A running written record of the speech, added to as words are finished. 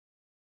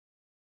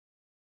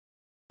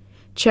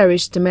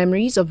Cherish the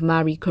memories of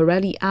Marie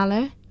Corelli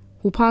Allain,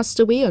 who passed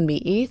away on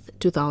May 8,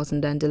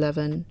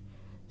 2011.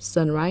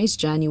 Sunrise,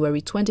 January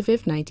 25,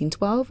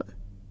 1912.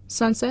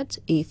 Sunset,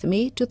 8th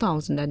May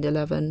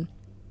 2011.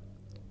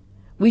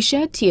 We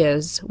shed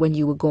tears when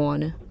you were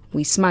gone.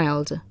 We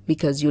smiled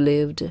because you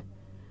lived.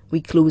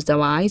 We closed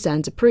our eyes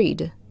and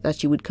prayed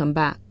that you would come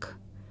back.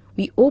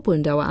 We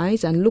opened our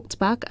eyes and looked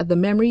back at the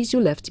memories you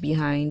left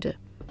behind.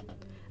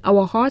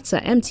 Our hearts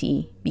are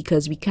empty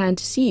because we can't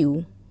see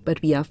you,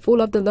 but we are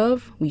full of the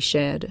love we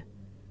shared.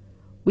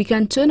 We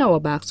can turn our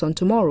backs on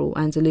tomorrow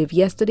and live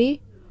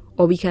yesterday,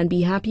 or we can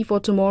be happy for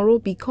tomorrow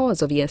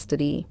because of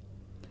yesterday.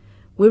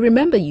 We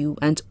remember you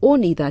and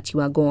only that you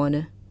are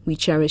gone. We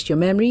cherish your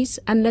memories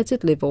and let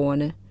it live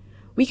on.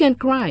 We can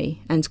cry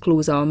and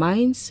close our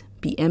minds,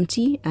 be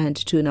empty and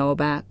turn our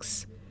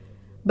backs.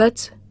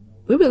 But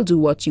we will do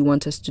what you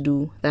want us to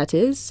do, that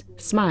is,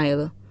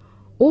 smile,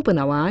 open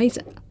our eyes,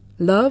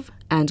 love,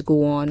 and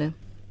go on.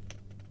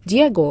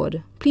 Dear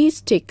God,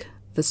 please take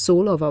the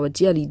soul of our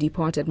dearly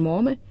departed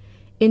mom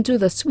into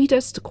the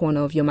sweetest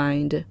corner of your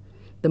mind,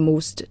 the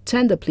most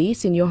tender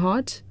place in your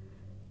heart,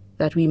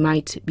 that we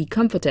might be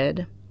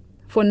comforted.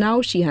 For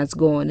now she has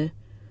gone.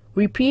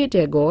 We pray,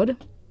 dear God,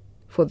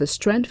 for the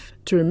strength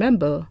to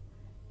remember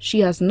she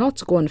has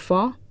not gone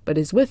far, but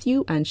is with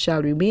you and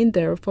shall remain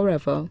there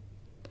forever.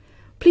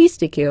 Please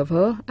take care of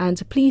her,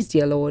 and please,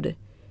 dear Lord,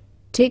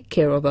 take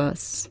care of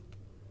us.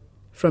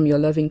 From your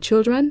loving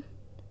children,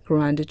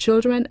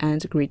 grandchildren,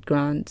 and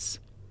great-grands.